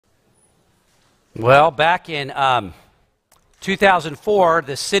Well, back in 2004,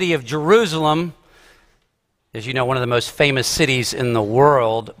 the city of Jerusalem, as you know, one of the most famous cities in the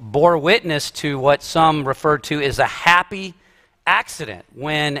world, bore witness to what some refer to as a happy accident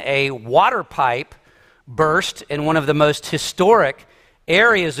when a water pipe burst in one of the most historic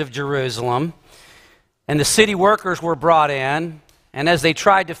areas of Jerusalem, and the city workers were brought in, and as they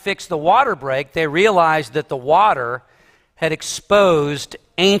tried to fix the water break, they realized that the water had exposed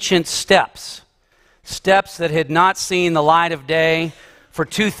ancient steps that had not seen the light of day for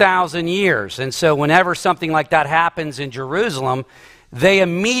 2,000 years. And so whenever something like that happens in Jerusalem, they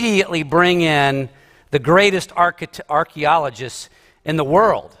immediately bring in the greatest archaeologists in the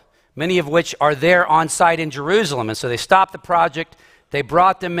world, many of which are there on site in Jerusalem. And so they stopped the project, they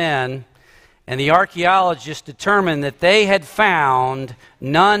brought them in, and the archaeologists determined that they had found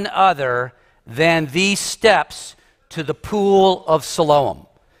none other than these steps to the pool of Siloam,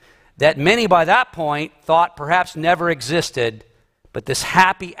 that many by that point thought perhaps never existed, but this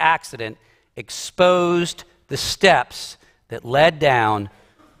happy accident exposed the steps that led down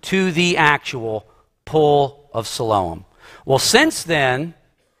to the actual pool of Siloam. Well, since then,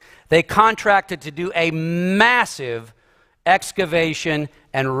 they contracted to do a massive excavation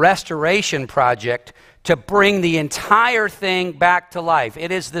and restoration project to bring the entire thing back to life.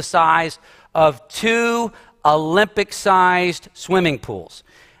 It is the size of 2 Olympic-sized swimming pools.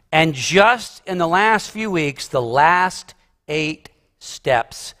 And just in the last few weeks, the last 8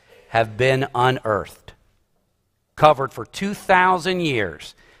 steps have been unearthed. Covered for 2,000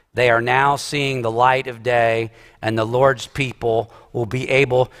 years, they are now seeing the light of day, and the Lord's people will be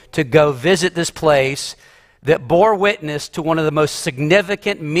able to go visit this place that bore witness to one of the most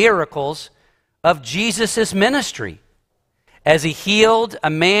significant miracles of Jesus' ministry. As he healed a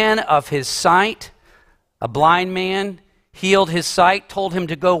man of his sight, a blind man, healed his sight, told him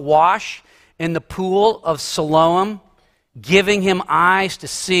to go wash in the pool of Siloam, giving him eyes to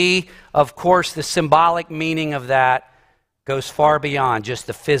see. Of course, the symbolic meaning of that goes far beyond just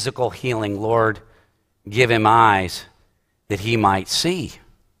the physical healing. Lord, give him eyes that he might see.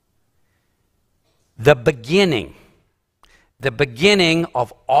 The beginning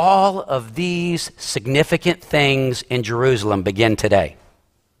of all of these significant things in Jerusalem begin today.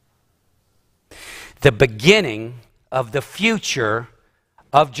 The beginning of the future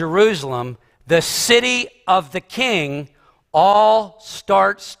of Jerusalem, the city of the King, all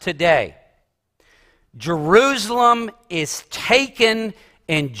starts today. Jerusalem is taken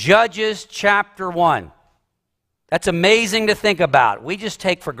in Judges chapter 1. That's amazing to think about. We just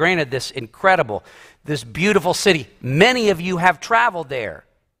take for granted this beautiful city. Many of you have traveled there.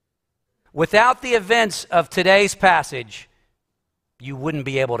 Without the events of today's passage, you wouldn't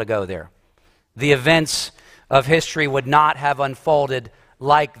be able to go there. The events of history would not have unfolded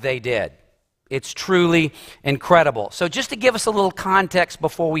like they did. It's truly incredible. So just to give us a little context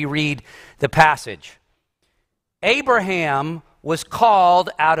before we read the passage. Abraham was called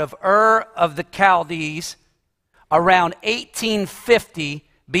out of Ur of the Chaldees around 1850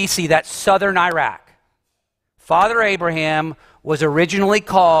 BC, that's southern Iraq. Father Abraham was originally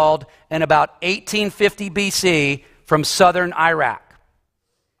called in about 1850 BC from southern Iraq.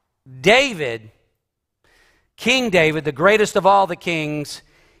 David, King David, the greatest of all the kings,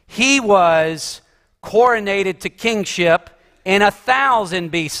 he was coronated to kingship in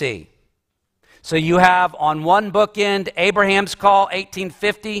 1000 BC. So you have on one bookend Abraham's call,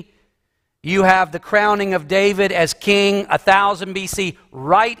 1850. You have the crowning of David as king, 1000 BC.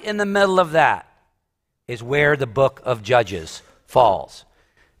 Right in the middle of that is where the book of Judges falls.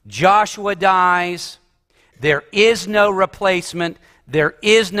 Joshua dies. There is no replacement. There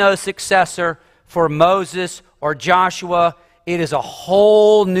is no successor for Moses or Joshua. It is a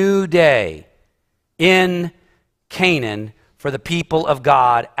whole new day in Canaan for the people of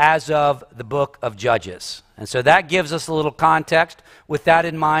God as of the book of Judges. And so that gives us a little context. With that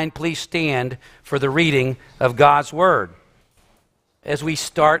in mind, please stand for the reading of God's Word as we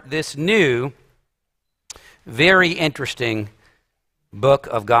start this new, very interesting book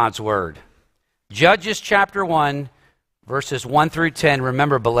of God's Word. Judges chapter 1, verses 1 through 10.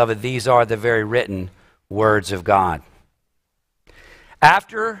 Remember, beloved, these are the very written words of God.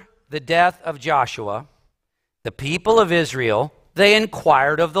 After the death of Joshua, the people of Israel, they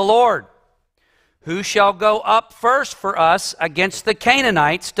inquired of the Lord, who shall go up first for us against the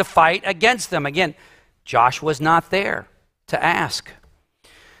Canaanites to fight against them? Again, Joshua's not there to ask.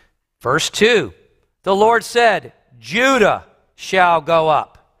 Verse 2, the Lord said, Judah shall go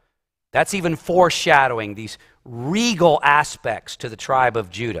up. That's even foreshadowing these regal aspects to the tribe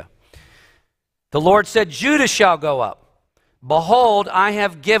of Judah. The Lord said, Judah shall go up. behold, I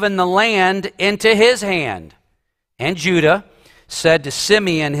have given the land into his hand. And Judah said to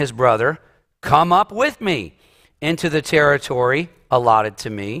Simeon his brother, come up with me into the territory allotted to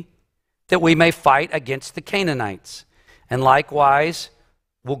me, that we may fight against the Canaanites. And likewise,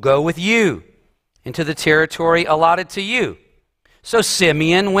 we'll go with you into the territory allotted to you. So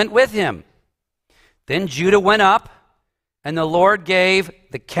Simeon went with him. Then Judah went up, and the Lord gave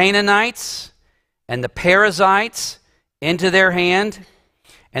the Canaanites and the Perizzites into their hand,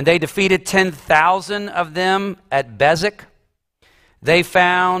 and they defeated 10,000 of them at Bezek. They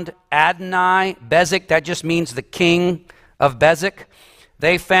found Adonai Bezek, that just means the king of Bezek.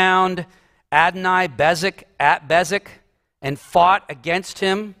 They found Adonai Bezek at Bezek and fought against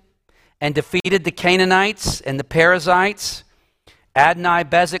him and defeated the Canaanites and the Perizzites. Adonai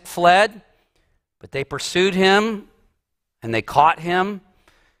Bezek fled, but they pursued him and they caught him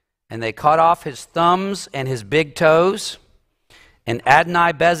and they cut off his thumbs and his big toes. And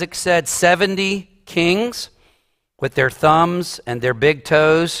Adonai Bezek said, 70 kings with their thumbs and their big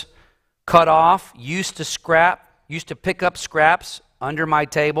toes cut off used to pick up scraps under my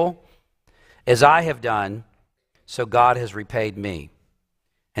table, as I have done, so God has repaid me.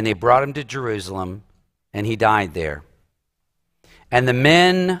 And they brought him to Jerusalem, and he died there. And the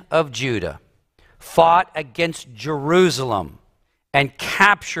men of Judah fought against Jerusalem and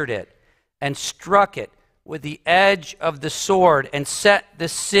captured it and struck it with the edge of the sword and set the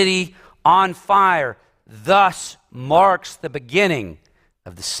city on fire. Thus marks the beginning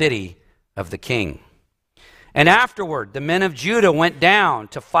of the city of the king. And afterward, the men of Judah went down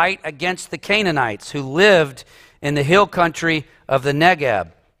to fight against the Canaanites who lived in the hill country of the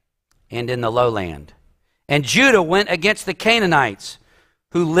Negeb and in the lowland. And Judah went against the Canaanites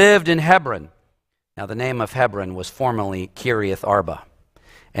who lived in Hebron. Now the name of Hebron was formerly Kiriath Arba.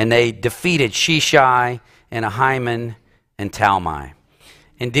 And they defeated Sheshai and Ahiman and Talmai.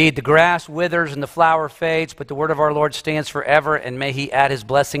 Indeed, the grass withers and the flower fades, but the word of our Lord stands forever, and may he add his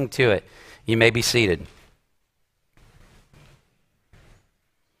blessing to it. You may be seated.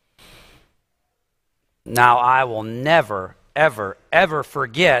 Now, I will never, ever, ever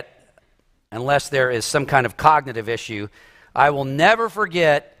forget, unless there is some kind of cognitive issue, I will never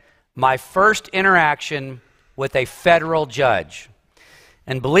forget my first interaction with a federal judge.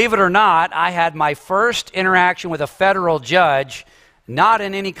 And believe it or not, I had my first interaction with a federal judge not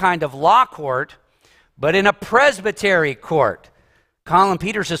in any kind of law court, but in a presbytery court. Colin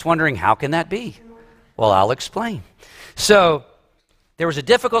Peters is wondering, how can that be? Well, I'll explain. So, there was a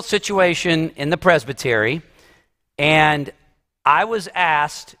difficult situation in the presbytery, and I was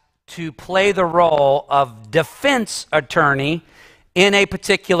asked to play the role of defense attorney in a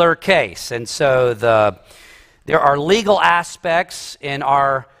particular case. And so there are legal aspects in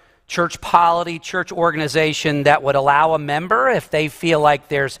our church polity, church organization that would allow a member, if they feel like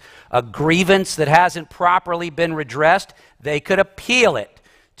there's a grievance that hasn't properly been redressed, they could appeal it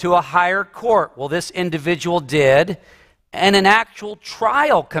to a higher court. Well, this individual did, and an actual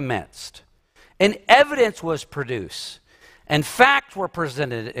trial commenced, and evidence was produced, and facts were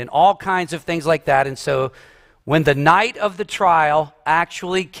presented, and all kinds of things like that. And so when the night of the trial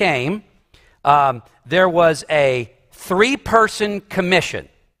actually came, there was a 3-person commission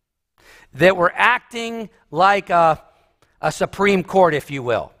that were acting like a Supreme Court, if you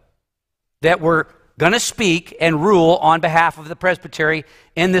will, that were going to speak and rule on behalf of the presbytery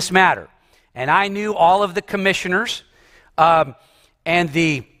in this matter. And I knew all of the commissioners, and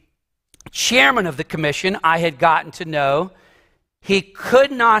the chairman of the commission I had gotten to know. He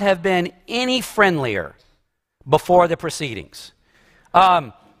could not have been any friendlier before the proceedings.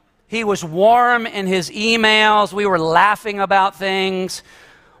 He was warm in his emails. We were laughing about things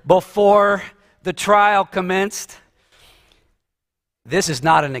before the trial commenced. This is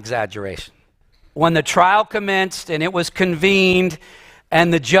not an exaggeration. When the trial commenced and it was convened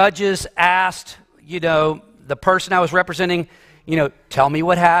and the judges asked, the person I was representing, tell me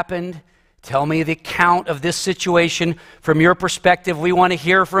what happened. Tell me the account of this situation from your perspective. We want to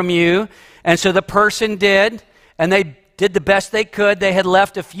hear from you. And so the person did, and they did the best they could. They had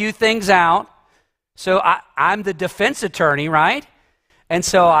left a few things out. So I'm the defense attorney, right? And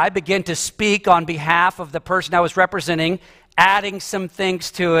so I began to speak on behalf of the person I was representing, adding some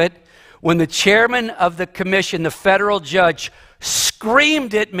things to it. When the chairman of the commission, the federal judge,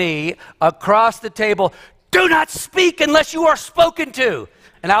 screamed at me across the table, "Do not speak unless you are spoken to."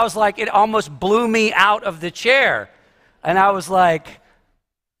 And I was like, it almost blew me out of the chair. And I was like,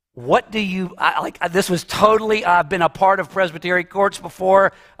 this was totally, I've been a part of Presbyterian courts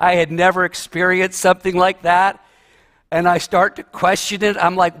before. I had never experienced something like that. And I start to question it.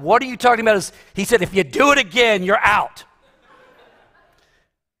 I'm like, what are you talking about? He said, if you do it again, you're out.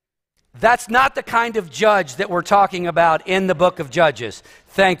 That's not the kind of judge that we're talking about in the book of Judges,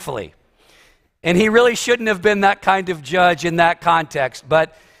 thankfully. And he really shouldn't have been that kind of judge in that context.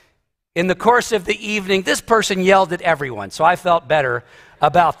 But in the course of the evening, this person yelled at everyone, so I felt better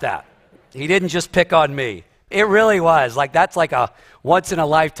about that. He didn't just pick on me. It really was. That's like a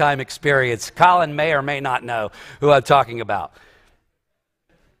once-in-a-lifetime experience. Colin may or may not know who I'm talking about.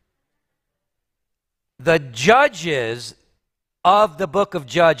 The judges of the book of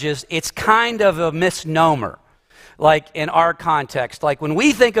Judges, it's kind of a misnomer. Like in our context, like when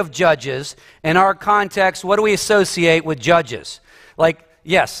we think of judges in our context, what do we associate with judges? Like,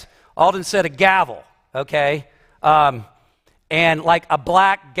 yes, Alden said a gavel, okay? And like a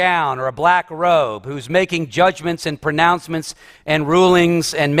black gown or a black robe who's making judgments and pronouncements and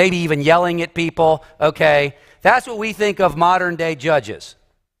rulings and maybe even yelling at people, okay? That's what we think of modern day judges.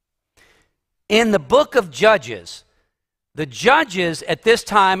 In the book of Judges, the judges at this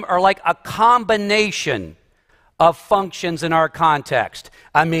time are like a combination of functions in our context.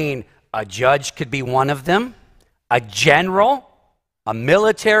 I mean, a judge could be one of them, a general, a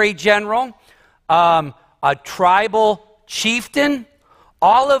military general, a tribal chieftain.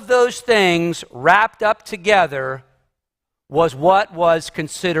 All of those things wrapped up together was what was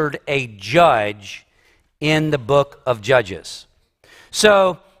considered a judge in the book of Judges.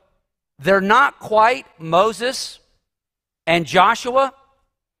 So they're not quite Moses and Joshua.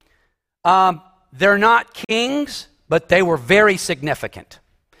 They're not kings, but they were very significant.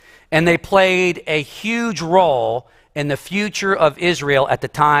 And they played a huge role in the future of Israel at the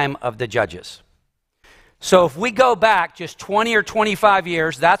time of the Judges. So if we go back just 20 or 25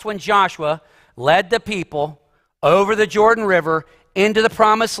 years, that's when Joshua led the people over the Jordan River into the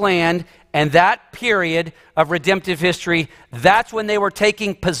Promised Land, and that period of redemptive history, that's when they were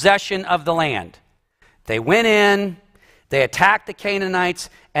taking possession of the land. They went in, they attacked the Canaanites,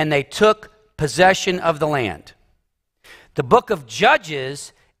 and they took possession of the land. The book of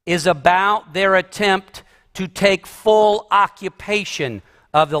Judges is about their attempt to take full occupation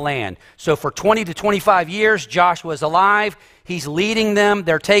of the land. So for 20 to 25 years, Joshua is alive. He's leading them.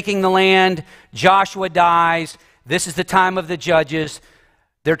 They're taking the land. Joshua dies. This is the time of the Judges.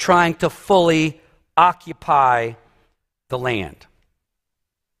 They're trying to fully occupy the land.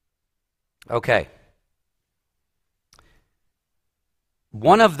 Okay.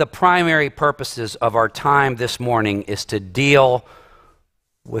 One of the primary purposes of our time this morning is to deal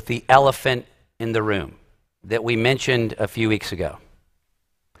with the elephant in the room that we mentioned a few weeks ago.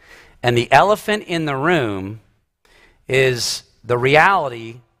 And the elephant in the room is the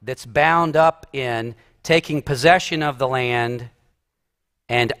reality that's bound up in taking possession of the land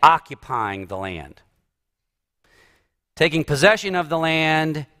and occupying the land. Taking possession of the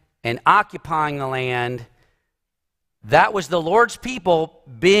land and occupying the land, that was the Lord's people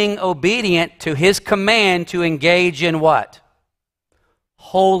being obedient to his command to engage in what?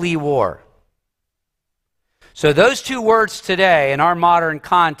 Holy war. So those two words today in our modern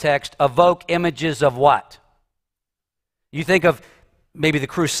context evoke images of what? You think of maybe the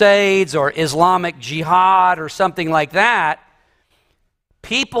Crusades or Islamic Jihad or something like that.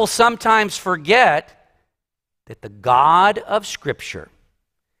 People sometimes forget that the God of Scripture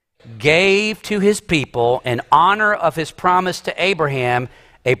gave to his people, in honor of his promise to Abraham,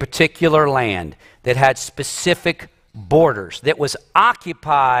 a particular land that had specific borders, that was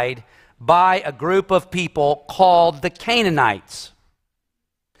occupied by a group of people called the Canaanites.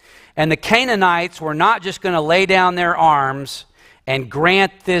 And the Canaanites were not just going to lay down their arms and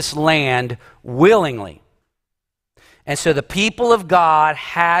grant this land willingly. And so the people of God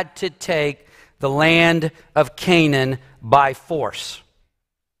had to take the land of Canaan by force.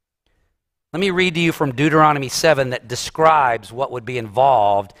 Let me read to you from Deuteronomy 7 that describes what would be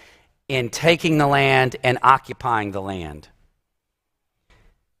involved in taking the land and occupying the land.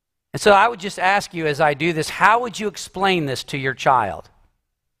 And so I would just ask you as I do this, how would you explain this to your child?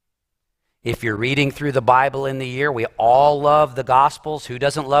 If you're reading through the Bible in the year, we all love the Gospels. Who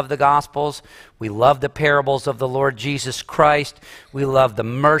doesn't love the Gospels? We love the parables of the Lord Jesus Christ. We love the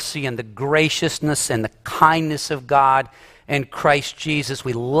mercy and the graciousness and the kindness of God and Christ Jesus.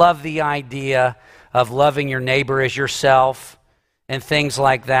 We love the idea of loving your neighbor as yourself and things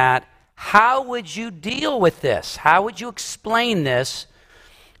like that. How would you deal with this? How would you explain this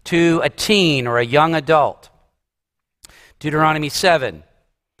to a teen or a young adult? Deuteronomy 7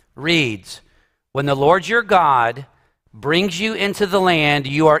 reads, "When the Lord your God brings you into the land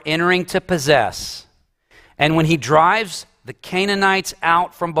you are entering to possess, and when he drives the Canaanites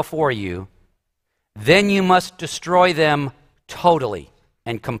out from before you, then you must destroy them totally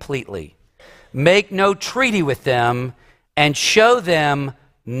and completely. Make no treaty with them and show them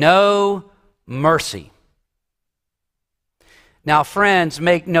no mercy. Now, friends,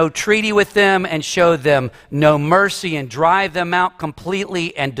 make no treaty with them and show them no mercy and drive them out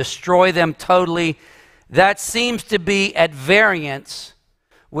completely and destroy them totally. That seems to be at variance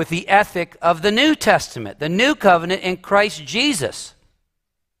with the ethic of the New Testament, the New Covenant in Christ Jesus.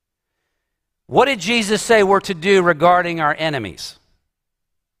 What did Jesus say we're to do regarding our enemies?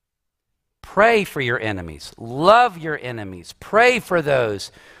 Pray for your enemies. Love your enemies. Pray for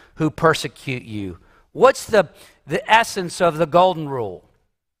those who persecute you. What's the essence of the golden rule?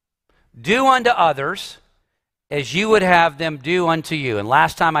 Do unto others as you would have them do unto you. And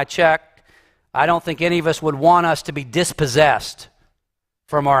last time I checked, I don't think any of us would want us to be dispossessed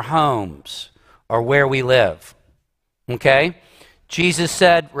from our homes or where we live. Okay? Jesus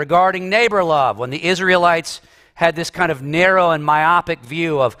said regarding neighbor love, when the Israelites had this kind of narrow and myopic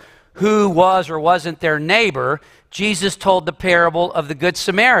view of who was or wasn't their neighbor, Jesus told the parable of the Good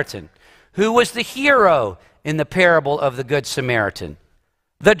Samaritan. Who was the hero in the parable of the Good Samaritan?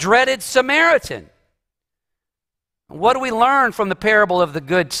 The dreaded Samaritan. What do we learn from the parable of the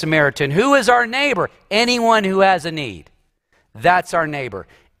Good Samaritan? Who is our neighbor? Anyone who has a need. That's our neighbor.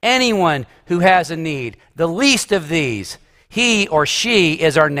 Anyone who has a need. The least of these, he or she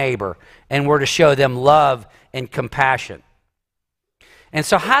is our neighbor, and we're to show them love and compassion. And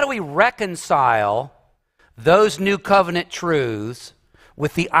so how do we reconcile those new covenant truths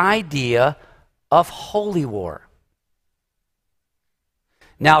with the idea of holy war?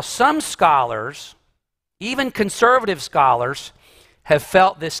 Now, some scholars, even conservative scholars, have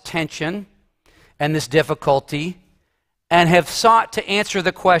felt this tension and this difficulty and have sought to answer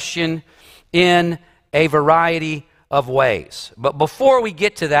the question in a variety of ways. But before we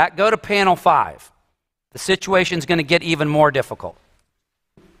get to that, go to panel 5. The situation's going to get even more difficult.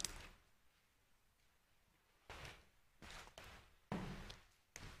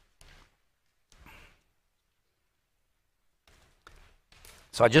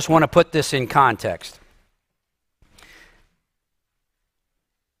 So I just want to put this in context.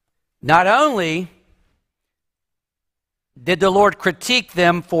 Not only did the Lord critique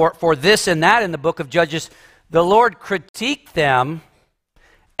them for this and that in the book of Judges, the Lord critiqued them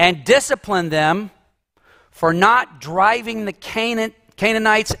and disciplined them for not driving the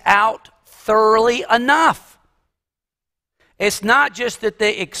Canaanites out thoroughly enough. It's not just that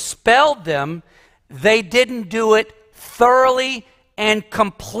they expelled them, they didn't do it thoroughly and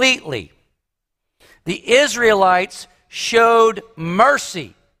completely. The Israelites showed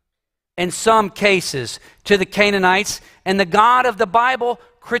mercy in some cases to the Canaanites, and the God of the Bible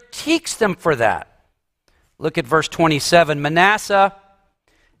critiques them for that. Look at verse 27. Manasseh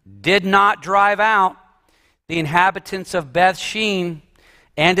did not drive out the inhabitants of Beth-shean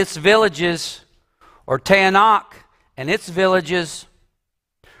and its villages, or Taanach and its villages,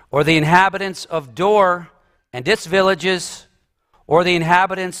 or the inhabitants of Dor and its villages, or the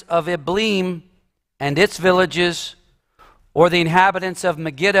inhabitants of Ibleam and its villages, or the inhabitants of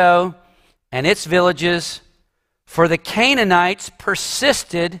Megiddo and its villages, for the Canaanites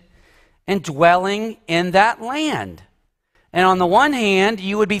persisted in dwelling in that land. And on the one hand,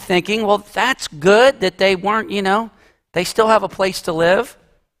 you would be thinking, well, that's good that they weren't, they still have a place to live.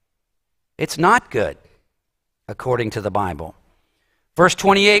 It's not good, according to the Bible. Verse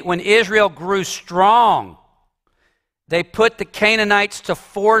 28, when Israel grew strong, they put the Canaanites to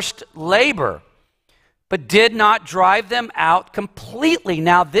forced labor, but did not drive them out completely.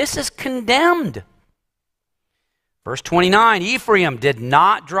 Now this is condemned. Verse 29, Ephraim did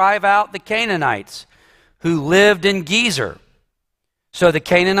not drive out the Canaanites who lived in Gezer. So the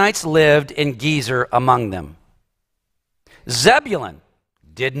Canaanites lived in Gezer among them. Zebulun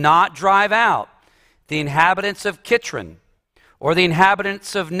did not drive out the inhabitants of Kitron or the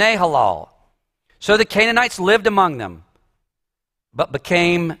inhabitants of Nahalal. So the Canaanites lived among them, but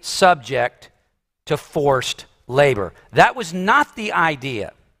became subject to forced labor. That was not the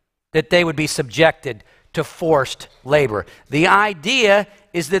idea, that they would be subjected to forced labor. The idea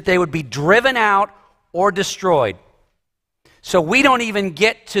is that they would be driven out or destroyed. So we don't even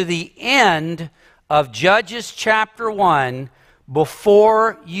get to the end of Judges chapter 1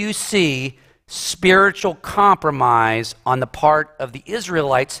 before you see spiritual compromise on the part of the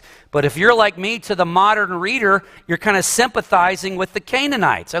Israelites. But if you're like me, to the modern reader, you're kind of sympathizing with the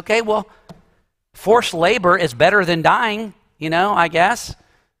Canaanites. Okay, well, forced labor is better than dying, I guess.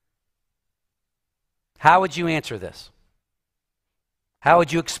 How would you answer this? How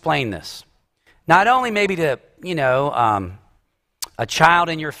would you explain this? Not only maybe to, a child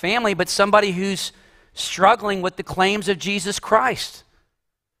in your family, but somebody who's struggling with the claims of Jesus Christ.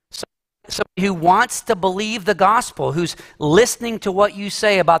 somebody who wants to believe the gospel, who's listening to what you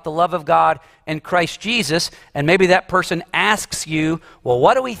say about the love of God and Christ Jesus, and maybe that person asks you, well,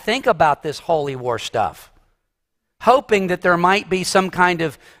 what do we think about this holy war stuff? Hoping that there might be some kind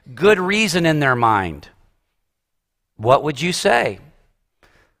of good reason in their mind. What would you say?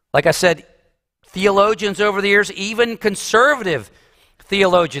 Like I said, theologians over the years, even conservative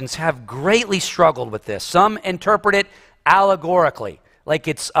theologians, have greatly struggled with this. Some interpret it allegorically, like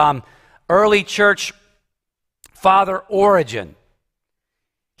it's early church father Origen.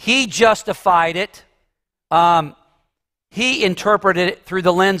 He justified it. He interpreted it through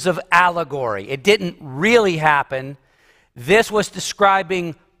the lens of allegory. It didn't really happen. This was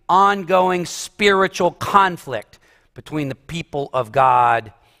describing ongoing spiritual conflict between the people of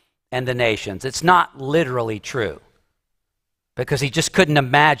God and the nations. It's not literally true because he just couldn't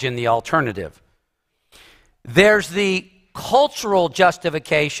imagine the alternative. There's the cultural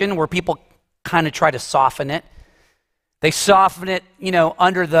justification where people kind of try to soften it. They soften it,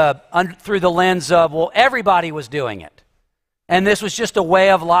 through the lens of, well, everybody was doing it. And this was just a way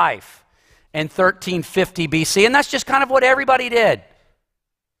of life in 1350 BC. And that's just kind of what everybody did.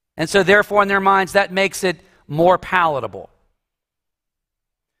 And so therefore, in their minds, that makes it more palatable.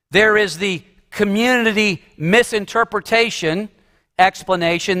 There is the community misinterpretation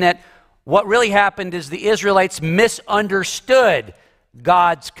explanation that what really happened is the Israelites misunderstood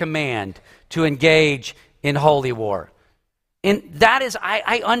God's command to engage in holy war. And that is,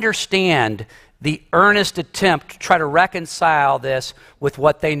 I understand the earnest attempt to try to reconcile this with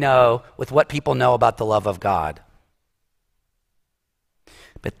what they know, with what people know about the love of God.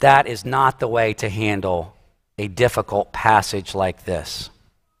 But that is not the way to handle a difficult passage like this.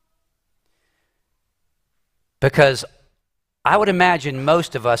 Because I would imagine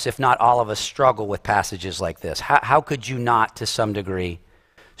most of us, if not all of us, struggle with passages like this. How could you not, to some degree,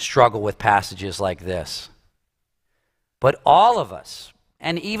 struggle with passages like this? But all of us,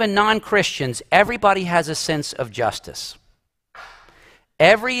 and even non-Christians, everybody has a sense of justice.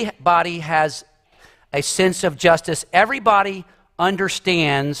 Everybody has a sense of justice. Everybody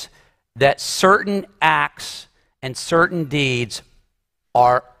understands that certain acts and certain deeds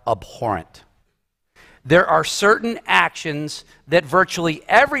are abhorrent. There are certain actions that virtually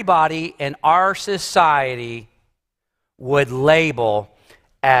everybody in our society would label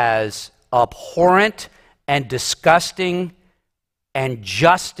as abhorrent and disgusting, and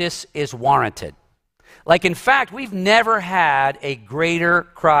justice is warranted. Like, in fact, we've never had a greater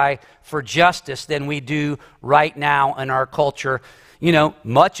cry for justice than we do right now in our culture.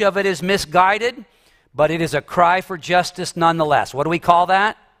 Much of it is misguided, but it is a cry for justice nonetheless. What do we call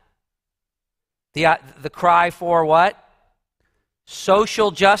that? The cry for what?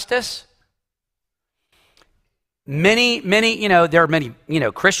 Social justice. Many, there are many,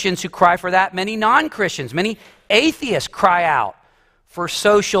 Christians who cry for that. Many non-Christians, many atheists cry out for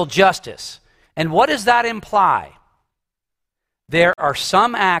social justice. And what does that imply? There are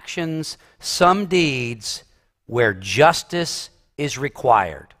some actions, some deeds where justice is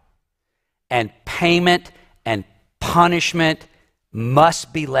required. And payment and punishment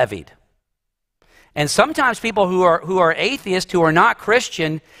must be levied. And sometimes people who are atheists, who are not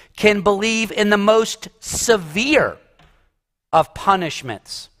Christian, can believe in the most severe of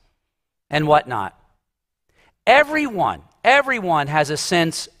punishments and whatnot. Everyone has a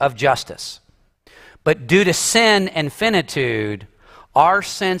sense of justice. But due to sin and finitude, our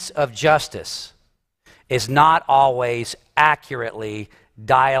sense of justice is not always accurately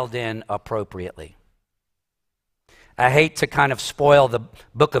dialed in appropriately. I hate to kind of spoil the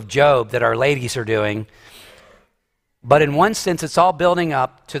book of Job that our ladies are doing, but in one sense, it's all building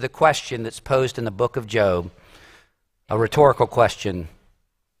up to the question that's posed in the book of Job, a rhetorical question.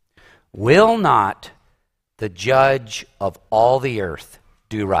 Will not the judge of all the earth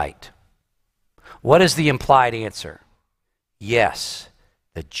do right? What is the implied answer? Yes,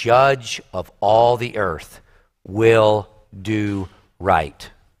 the judge of all the earth will do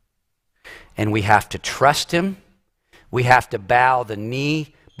right. And we have to trust him. We have to bow the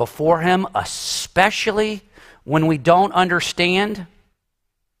knee before him, especially when we don't understand.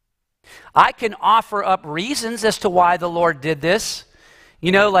 I can offer up reasons as to why the Lord did this.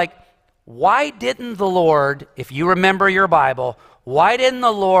 Why didn't the Lord, if you remember your Bible, why didn't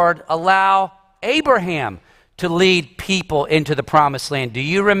the Lord allow Abraham to lead people into the promised land? Do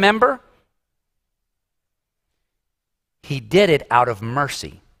you remember? He did it out of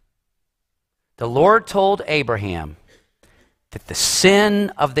mercy. The Lord told Abraham that the sin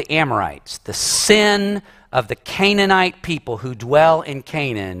of the Amorites, the sin of the Canaanite people who dwell in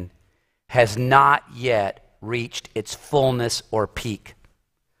Canaan, has not yet reached its fullness or peak.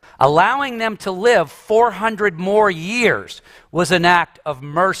 Allowing them to live 400 more years was an act of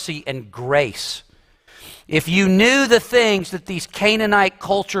mercy and grace. If you knew the things that these Canaanite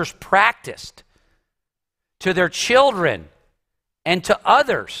cultures practiced to their children and to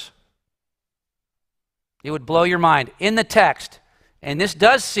others, it would blow your mind. In the text, and this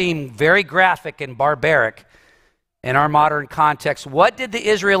does seem very graphic and barbaric in our modern context, what did the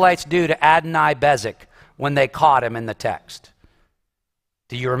Israelites do to Adonai-Bezek when they caught him in the text?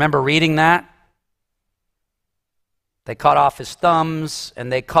 Do you remember reading that? They cut off his thumbs and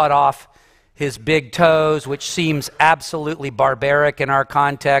they cut off his big toes, which seems absolutely barbaric in our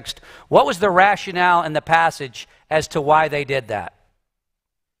context. What was the rationale in the passage as to why they did that?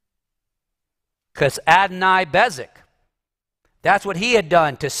 Because Adonai-Bezek, that's what he had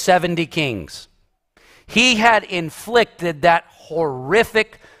done to 70 kings. He had inflicted that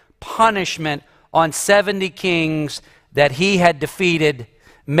horrific punishment on 70 kings that he had defeated,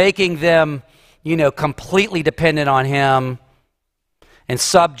 making them, completely dependent on him and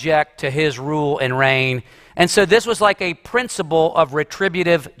subject to his rule and reign. And so this was like a principle of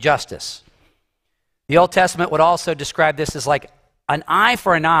retributive justice. The Old Testament would also describe this as like an eye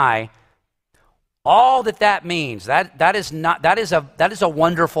for an eye. All that means, that is a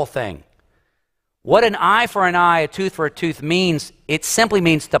wonderful thing. What an eye for an eye, a tooth for a tooth means, it simply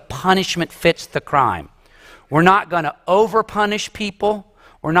means the punishment fits the crime. We're not going to over-punish people.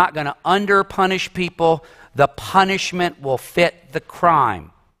 We're not going to under-punish people. The punishment will fit the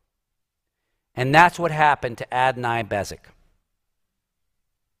crime. And that's what happened to Adonai-Bezek.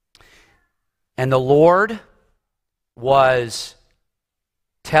 And the Lord was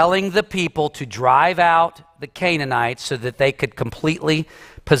telling the people to drive out the Canaanites so that they could completely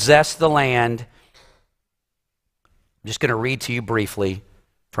possess the land. I'm just going to read to you briefly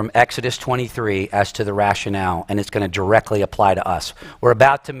from Exodus 23 as to the rationale, and it's going to directly apply to us. We're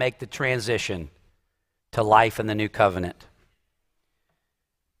about to make the transition to life in the new covenant.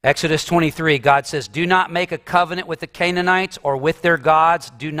 Exodus 23, God says, "Do not make a covenant with the Canaanites or with their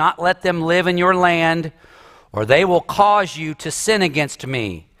gods. Do not let them live in your land, or they will cause you to sin against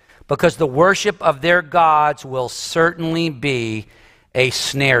me, because the worship of their gods will certainly be a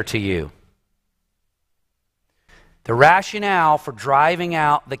snare to you." The rationale for driving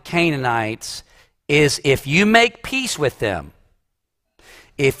out the Canaanites is if you make peace with them,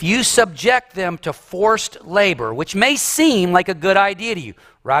 if you subject them to forced labor, which may seem like a good idea to you.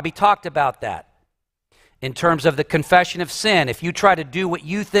 Robbie talked about that in terms of the confession of sin. If you try to do what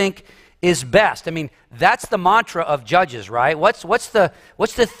you think is best. I mean, that's the mantra of Judges, right? What's the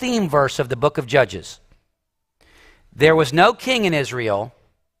theme verse of the book of Judges? There was no king in Israel,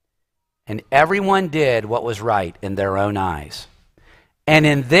 and everyone did what was right in their own eyes. And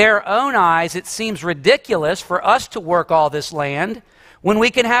in their own eyes, it seems ridiculous for us to work all this land when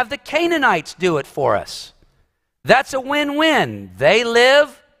we can have the Canaanites do it for us. That's a win-win. They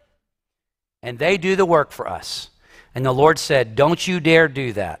live, and they do the work for us. And the Lord said, don't you dare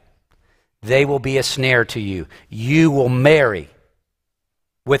do that. They will be a snare to you. You will marry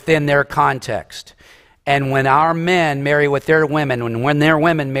within their context. And when our men marry with their women, when their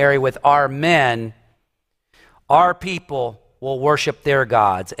women marry with our men, our people will worship their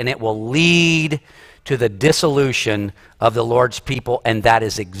gods, and it will lead to the dissolution of the Lord's people, and that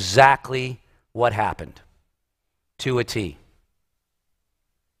is exactly what happened, to a T.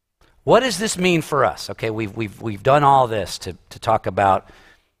 What does this mean for us? Okay, we've done all this to talk about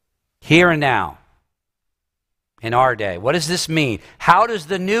here and now, in our day. What does this mean? How does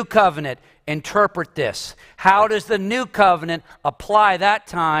the new covenant interpret this? How does the new covenant apply that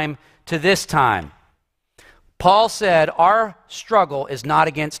time to this time? Paul said our struggle is not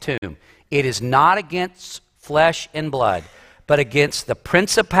against whom? It is not against flesh and blood, but against the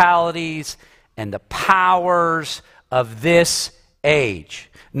principalities and the powers of this age.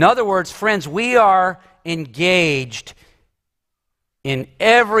 In other words, friends, we are engaged in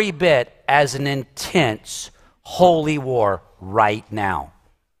every bit as an intense holy war right now.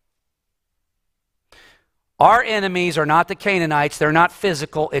 Our enemies are not the Canaanites. They're not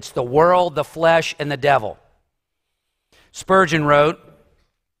physical. It's the world, the flesh, and the devil. Spurgeon wrote,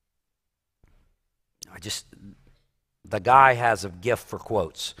 the guy has a gift for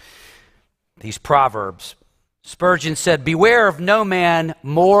quotes. These proverbs. Spurgeon said, "Beware of no man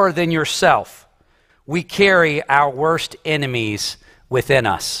more than yourself. We carry our worst enemies within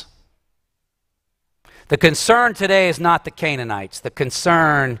us." The concern today is not the Canaanites. The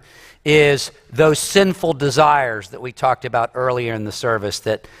concern is those sinful desires that we talked about earlier in the service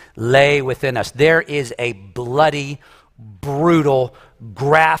that lay within us. There is a bloody, brutal,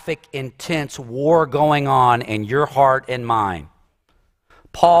 graphic, intense war going on in your heart and mine.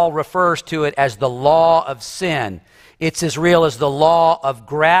 Paul refers to it as the law of sin. It's as real as the law of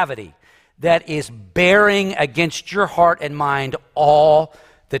gravity that is bearing against your heart and mind all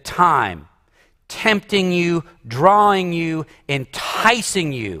the time, tempting you, drawing you,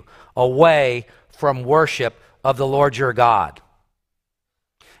 enticing you away from worship of the Lord your God.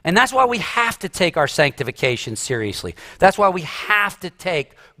 And that's why we have to take our sanctification seriously. That's why we have to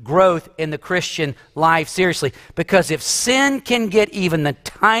take growth in the Christian life seriously. Because if sin can get even the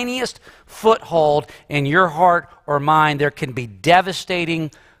tiniest foothold in your heart or mind, there can be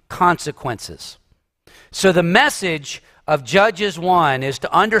devastating consequences. So the message of Judges 1 is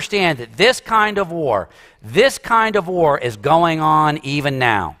to understand that this kind of war is going on even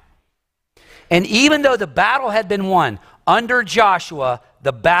now. And even though the battle had been won, under Joshua,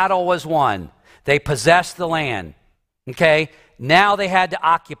 the battle was won. They possessed the land. Okay? Now they had to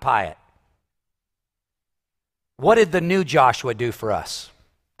occupy it. What did the new Joshua do for us?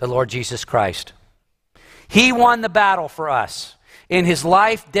 The Lord Jesus Christ. He won the battle for us. In his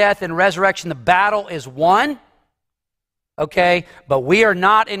life, death, and resurrection, the battle is won. Okay? But we are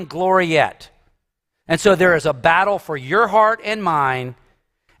not in glory yet. And so there is a battle for your heart and mine,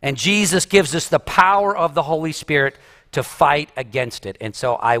 and Jesus gives us the power of the Holy Spirit to fight against it. And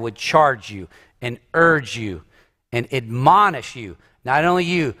so I would charge you and urge you and admonish you, not only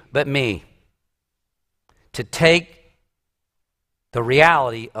you, but me, to take the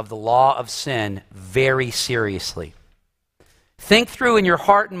reality of the law of sin very seriously. Think through in your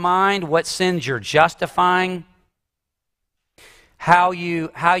heart and mind what sins you're justifying, how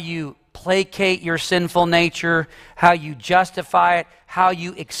you placate your sinful nature, how you justify it, how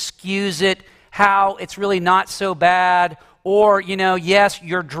you excuse it, how it's really not so bad, or, yes,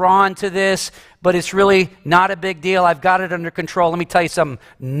 you're drawn to this, but it's really not a big deal. I've got it under control. Let me tell you something.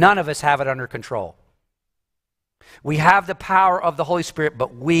 None of us have it under control. We have the power of the Holy Spirit,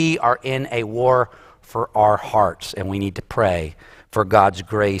 but we are in a war for our hearts, and we need to pray for God's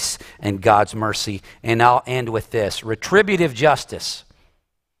grace and God's mercy. And I'll end with this. Retributive justice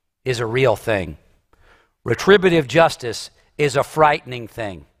is a real thing. Retributive justice is a frightening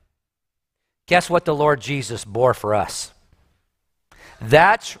thing. Guess what the Lord Jesus bore for us?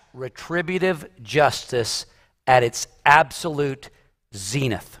 That's retributive justice at its absolute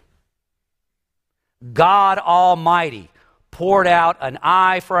zenith. God Almighty poured out an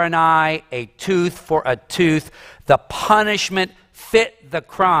eye for an eye, a tooth for a tooth. The punishment fit the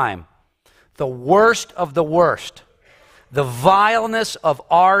crime. The worst of the worst. The vileness of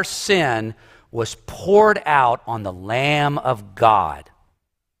our sin was poured out on the Lamb of God,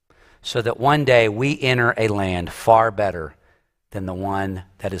 so that one day we enter a land far better than the one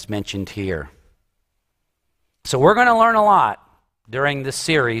that is mentioned here. So we're going to learn a lot during this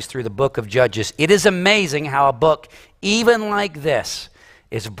series through the book of Judges. It is amazing how a book even like this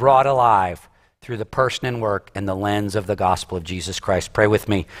is brought alive through the person and work and the lens of the gospel of Jesus Christ. Pray with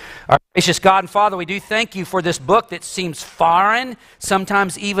me. Our gracious God and Father, we do thank you for this book that seems foreign,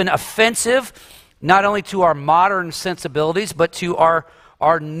 sometimes even offensive, not only to our modern sensibilities, but to our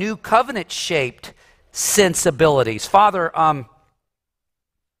new covenant-shaped sensibilities. Father,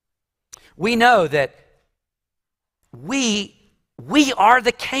 we know that we are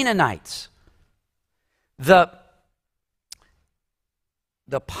the Canaanites. The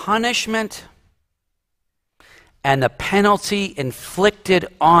punishment and the penalty inflicted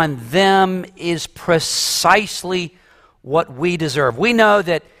on them is precisely what we deserve. We know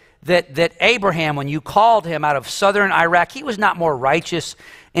that Abraham, when you called him out of southern Iraq, he was not more righteous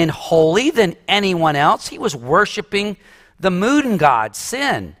and holy than anyone else. He was worshiping the moon god,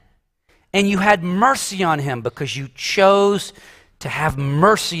 sin. And you had mercy on him because you chose to have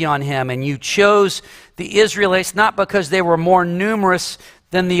mercy on him. And you chose the Israelites not because they were more numerous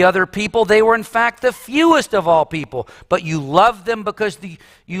than the other people. They were, in fact, the fewest of all people. But you loved them because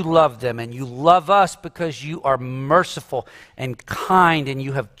you love them. And you love us because you are merciful and kind. And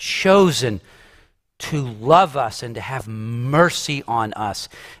you have chosen to love us and to have mercy on us.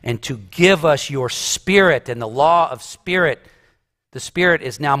 And to give us your Spirit and the law of Spirit. The Spirit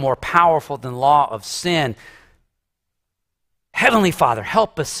is now more powerful than the law of sin. Heavenly Father,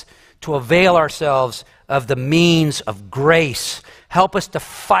 help us to avail ourselves of the means of grace. Help us to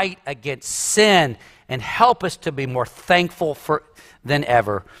fight against sin, and help us to be more thankful than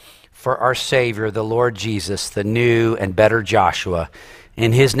ever for our Savior, the Lord Jesus, the new and better Joshua.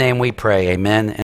 In his name we pray, amen.